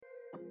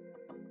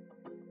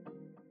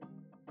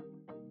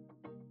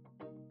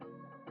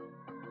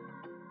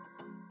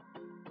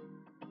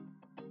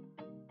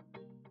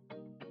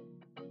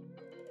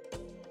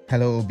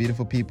Hello,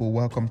 beautiful people.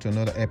 Welcome to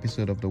another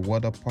episode of the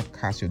Word Up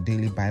Podcast, your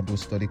daily Bible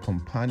study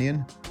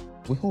companion.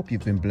 We hope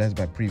you've been blessed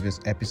by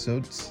previous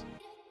episodes.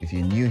 If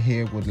you're new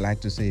here, we'd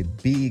like to say a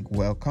big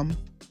welcome.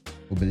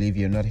 We believe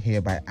you're not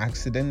here by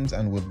accident,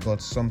 and we've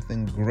got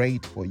something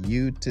great for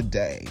you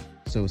today.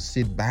 So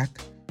sit back,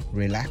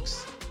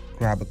 relax,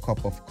 grab a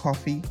cup of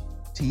coffee,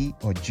 tea,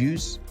 or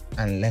juice,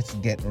 and let's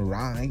get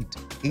right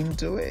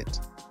into it.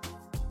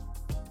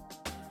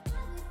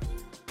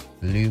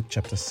 Luke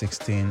chapter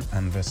 16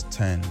 and verse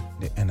 10,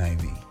 the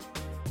NIV.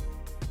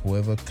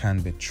 Whoever can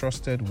be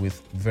trusted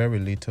with very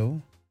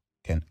little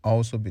can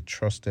also be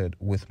trusted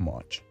with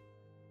much.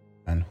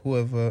 And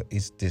whoever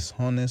is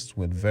dishonest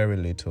with very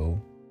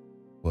little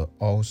will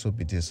also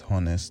be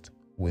dishonest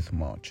with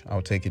much.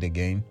 I'll take it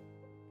again.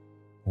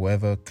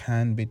 Whoever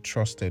can be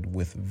trusted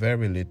with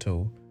very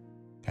little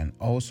can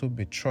also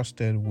be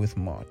trusted with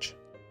much.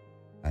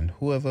 And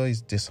whoever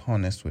is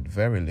dishonest with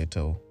very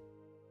little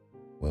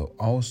will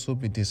also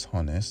be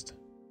dishonest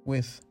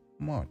with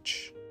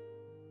much.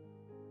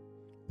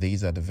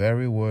 These are the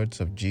very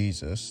words of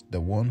Jesus, the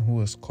one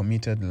who has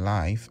committed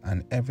life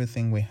and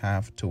everything we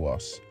have to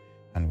us,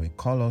 and will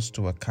call us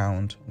to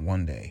account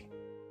one day.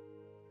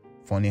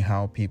 Funny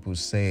how people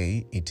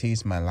say, "It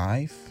is my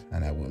life,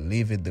 and I will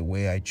live it the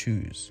way I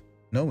choose."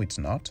 No, it's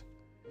not.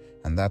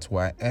 And that's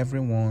why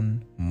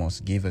everyone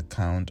must give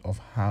account of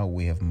how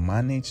we have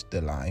managed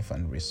the life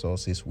and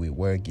resources we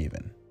were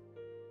given.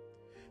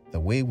 The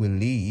way we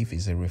live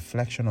is a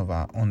reflection of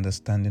our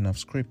understanding of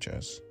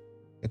scriptures.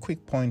 A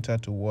quick pointer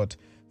to what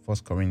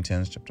 1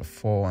 Corinthians chapter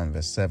 4 and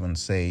verse 7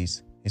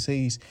 says. It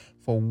says,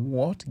 "For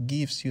what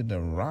gives you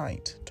the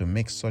right to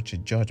make such a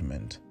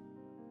judgment?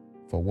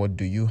 For what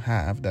do you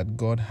have that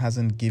God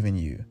hasn't given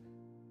you?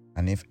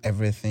 And if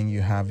everything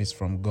you have is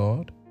from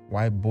God,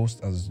 why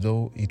boast as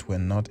though it were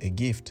not a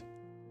gift?"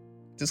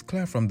 It is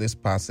clear from this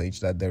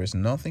passage that there is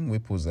nothing we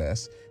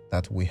possess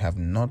that we have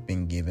not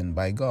been given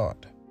by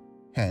God.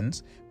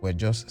 Hence, we're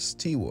just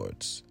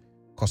stewards,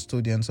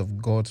 custodians of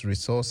God's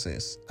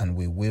resources, and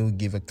we will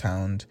give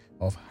account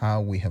of how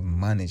we have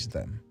managed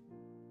them.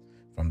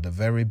 From the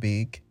very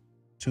big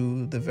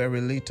to the very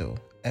little,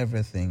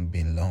 everything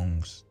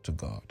belongs to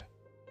God.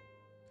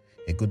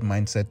 A good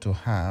mindset to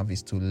have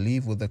is to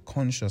live with the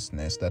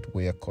consciousness that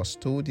we are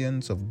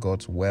custodians of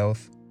God's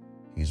wealth,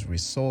 His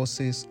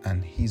resources,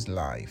 and His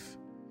life.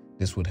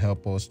 This would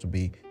help us to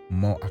be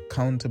more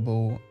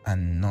accountable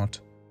and not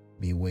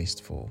be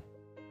wasteful.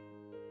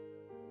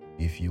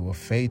 If you were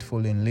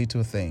faithful in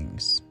little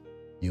things,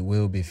 you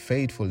will be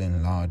faithful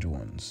in large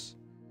ones.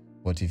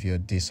 But if you're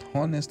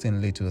dishonest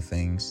in little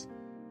things,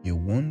 you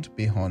won't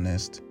be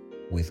honest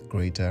with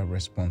greater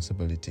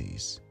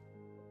responsibilities.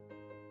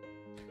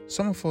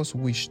 Some of us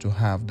wish to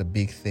have the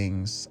big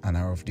things and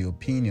are of the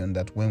opinion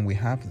that when we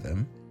have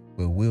them,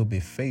 we will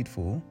be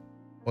faithful.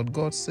 But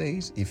God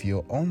says if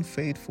you're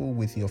unfaithful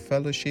with your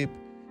fellowship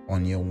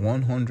on your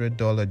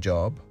 $100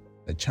 job,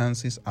 the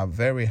chances are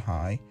very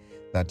high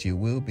that you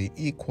will be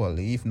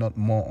equally, if not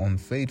more,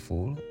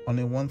 unfaithful on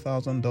a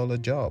 $1,000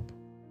 job.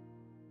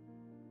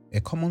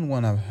 A common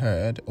one I've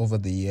heard over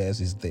the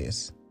years is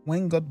this: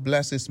 "When God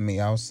blesses me,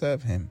 I'll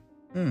serve Him."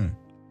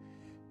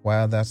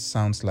 While that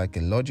sounds like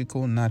a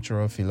logical,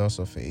 natural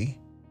philosophy,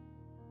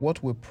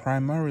 what we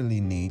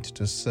primarily need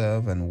to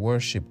serve and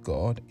worship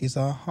God is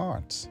our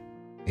hearts.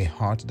 A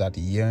heart that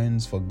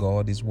yearns for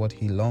God is what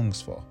He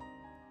longs for.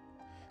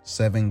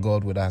 Serving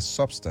God with our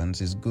substance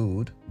is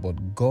good,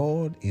 but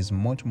God is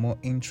much more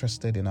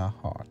interested in our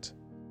heart.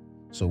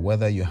 So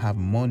whether you have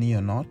money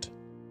or not,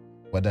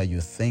 whether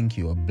you think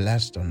you are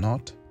blessed or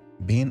not,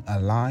 being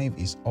alive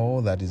is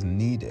all that is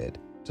needed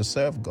to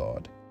serve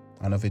God.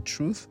 And of a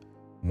truth,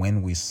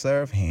 when we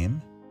serve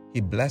Him,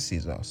 He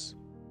blesses us.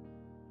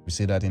 We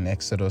see that in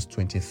Exodus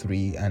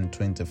 23 and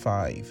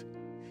 25.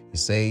 It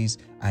says,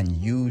 "And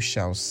you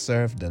shall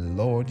serve the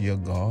Lord your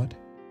God,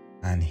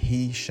 and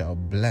He shall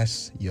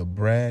bless your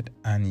bread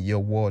and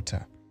your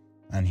water,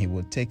 and He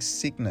will take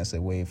sickness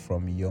away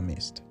from your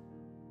midst."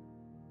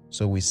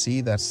 So we see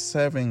that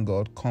serving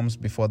God comes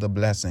before the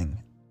blessing.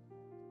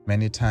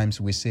 Many times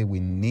we say we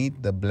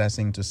need the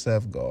blessing to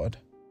serve God,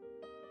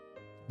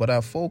 but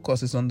our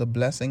focus is on the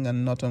blessing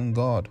and not on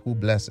God who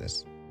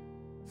blesses.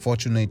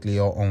 Fortunately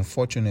or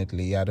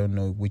unfortunately, I don't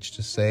know which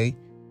to say,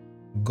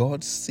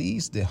 God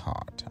sees the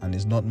heart and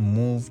is not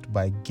moved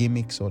by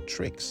gimmicks or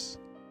tricks.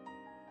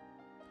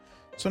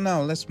 So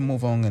now let's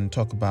move on and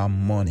talk about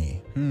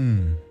money.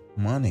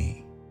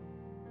 Money.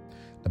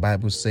 The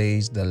Bible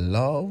says the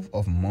love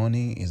of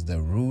money is the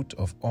root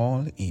of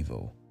all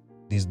evil.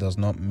 This does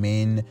not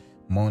mean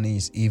money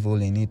is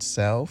evil in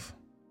itself,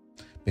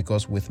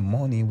 because with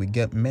money we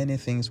get many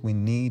things we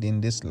need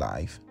in this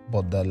life,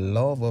 but the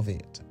love of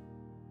it,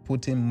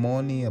 putting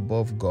money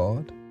above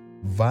God,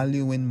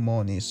 valuing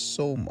money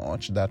so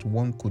much that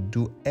one could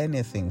do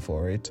anything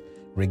for it,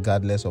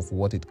 regardless of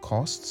what it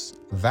costs,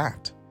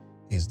 that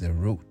is the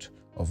root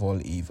of all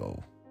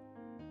evil.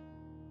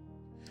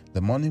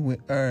 The money we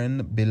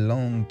earn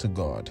belongs to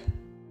God.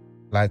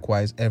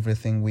 Likewise,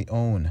 everything we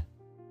own.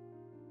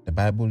 The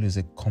Bible is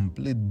a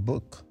complete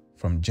book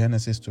from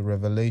Genesis to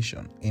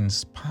Revelation,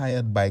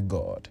 inspired by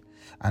God,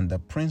 and the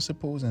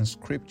principles in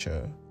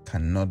Scripture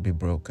cannot be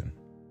broken.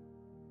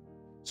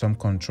 Some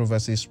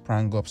controversy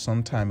sprang up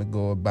some time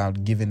ago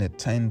about giving a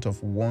tenth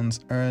of one's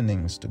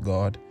earnings to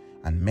God,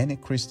 and many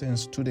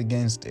Christians stood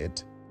against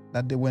it,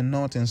 that they were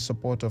not in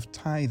support of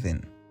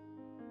tithing.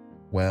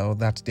 Well,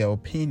 that's their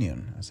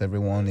opinion, as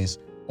everyone is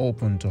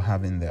open to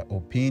having their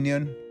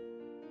opinion.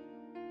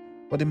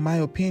 But in my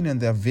opinion,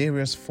 there are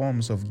various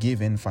forms of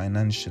giving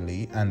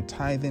financially, and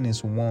tithing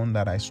is one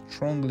that I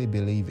strongly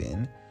believe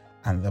in,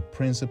 and the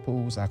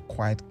principles are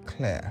quite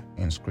clear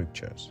in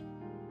Scriptures.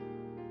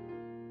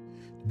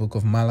 The book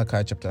of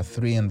Malachi chapter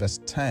 3 and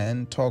verse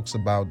 10 talks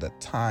about the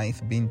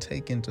tithe being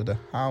taken to the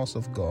house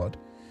of God,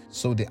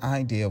 so the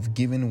idea of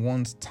giving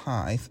one's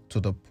tithe to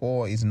the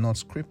poor is not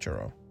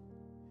scriptural.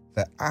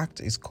 The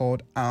act is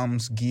called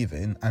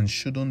almsgiving and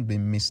shouldn't be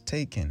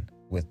mistaken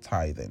with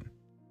tithing.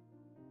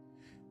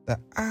 The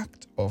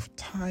act of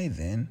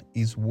tithing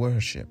is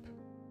worship.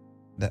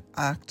 The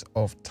act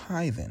of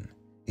tithing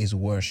is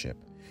worship.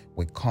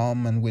 We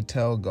come and we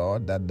tell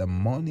God that the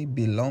money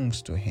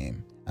belongs to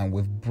Him, and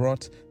we've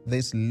brought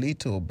this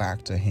little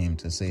back to Him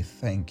to say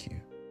thank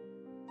you.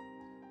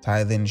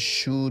 Tithing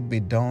should be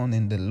done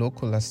in the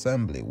local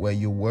assembly where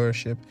you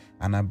worship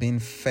and are being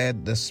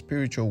fed the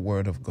spiritual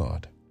word of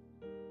God.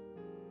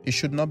 It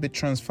should not be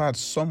transferred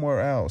somewhere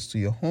else to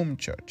your home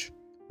church.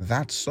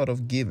 That sort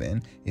of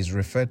giving is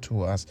referred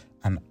to as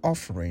an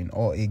offering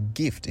or a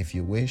gift if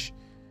you wish,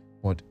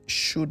 but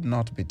should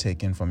not be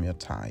taken from your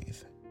tithe.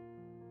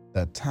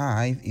 The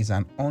tithe is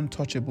an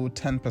untouchable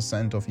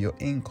 10% of your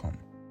income,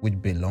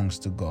 which belongs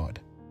to God.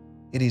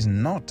 It is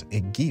not a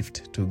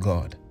gift to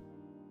God.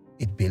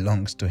 It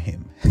belongs to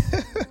Him.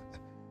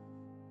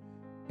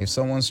 If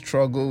someone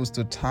struggles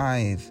to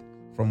tithe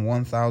from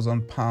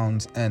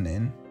 £1,000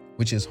 earning,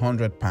 which is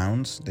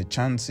 £100, the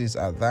chances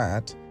are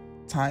that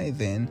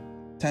tithing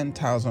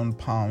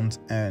 £10,000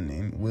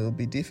 earning will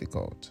be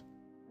difficult.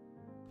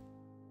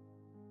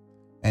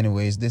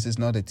 Anyways, this is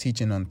not a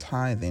teaching on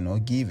tithing or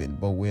giving,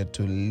 but we're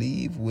to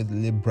live with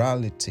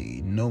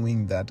liberality,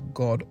 knowing that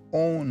God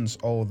owns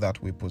all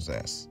that we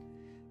possess.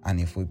 And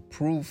if we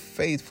prove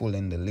faithful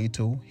in the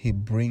little, He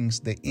brings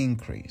the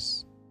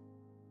increase.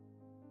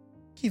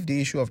 Give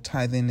the issue of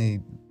tithing a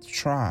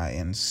try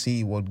and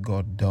see what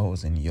God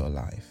does in your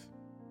life.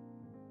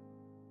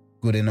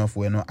 Good enough,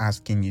 we're not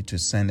asking you to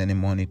send any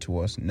money to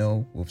us.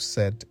 No, we've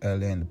said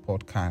earlier in the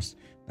podcast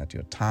that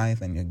your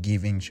tithe and your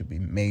giving should be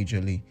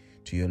majorly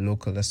to your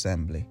local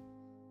assembly.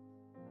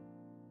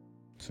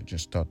 So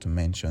just thought to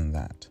mention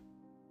that.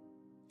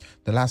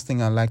 The last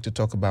thing I'd like to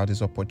talk about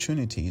is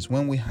opportunities.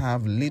 When we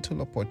have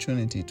little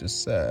opportunity to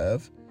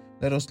serve,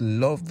 let us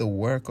love the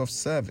work of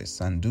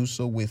service and do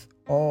so with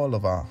all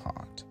of our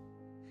heart.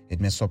 It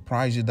may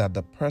surprise you that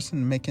the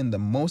person making the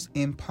most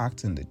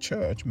impact in the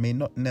church may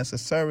not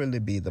necessarily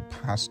be the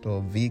pastor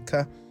or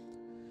vicar,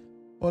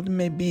 but it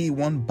may be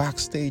one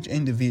backstage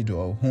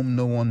individual whom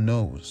no one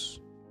knows.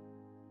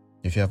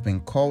 If you have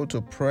been called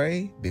to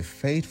pray, be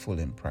faithful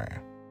in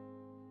prayer.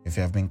 If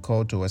you have been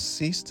called to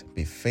assist,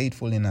 be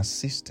faithful in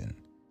assisting,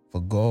 for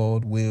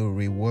God will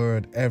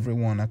reward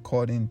everyone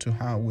according to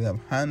how we have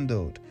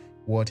handled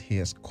what He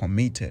has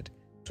committed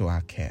to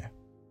our care.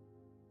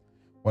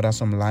 What are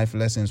some life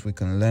lessons we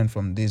can learn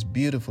from this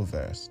beautiful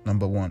verse?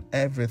 Number 1,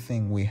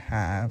 everything we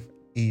have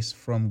is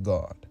from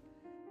God.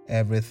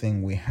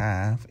 Everything we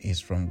have is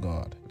from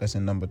God.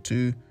 Lesson number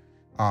 2,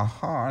 our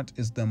heart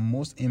is the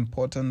most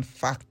important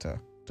factor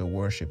to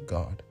worship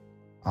God.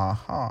 Our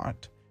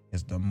heart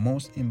is the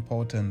most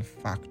important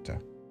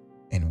factor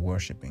in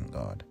worshiping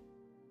God.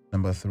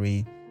 Number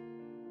 3,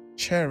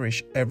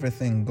 cherish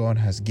everything God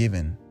has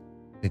given,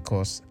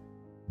 because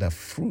the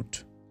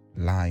fruit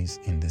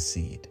lies in the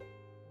seed.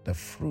 The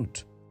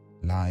fruit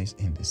lies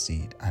in the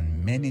seed,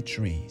 and many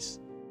trees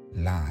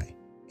lie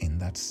in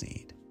that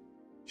seed.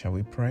 Shall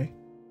we pray?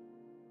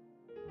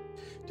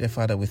 Dear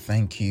Father, we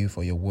thank You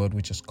for Your word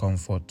which is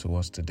comfort to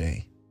us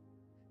today.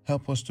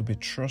 Help us to be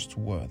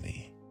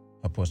trustworthy.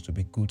 Help us to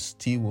be good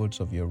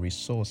stewards of Your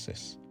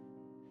resources,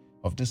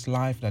 of this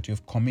life that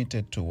You've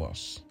committed to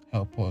us.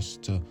 Help us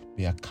to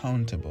be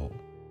accountable.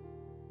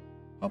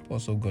 Help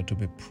us, O God, to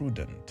be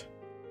prudent.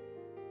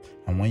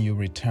 And when You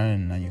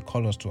return and You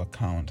call us to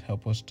account,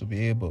 help us to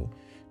be able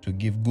to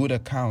give good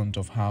account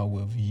of how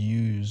we've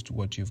used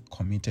what You've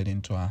committed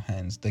into our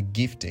hands, the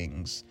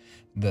giftings,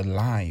 the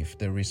life,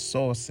 the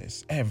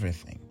resources,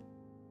 everything.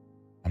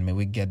 And may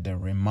we get the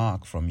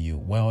remark from You,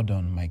 well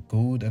done, my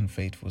good and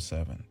faithful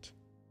servant.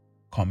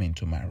 Come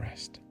into my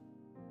rest.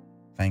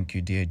 Thank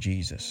You, dear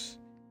Jesus.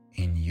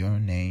 In Your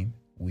name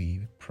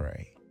we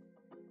pray.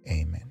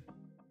 Amen.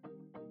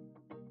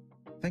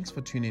 Thanks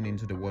for tuning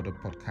into the Word Up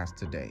podcast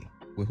today.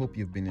 We hope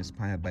you've been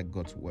inspired by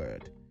God's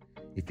Word.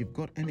 If you've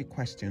got any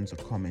questions or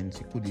comments,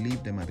 you could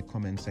leave them at the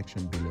comment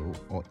section below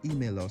or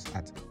email us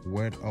at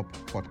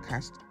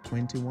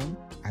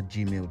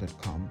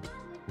worduppodcast21@gmail.com.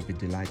 We'll be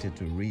delighted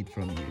to read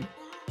from you.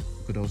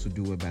 You could also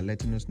do it by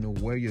letting us know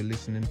where you're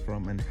listening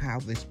from and how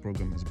this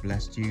program has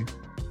blessed you.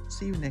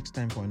 See you next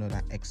time for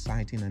another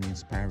exciting and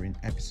inspiring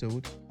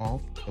episode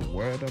of the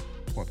Word Up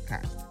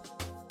Podcast.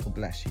 God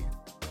bless you.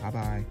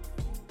 Bye-bye.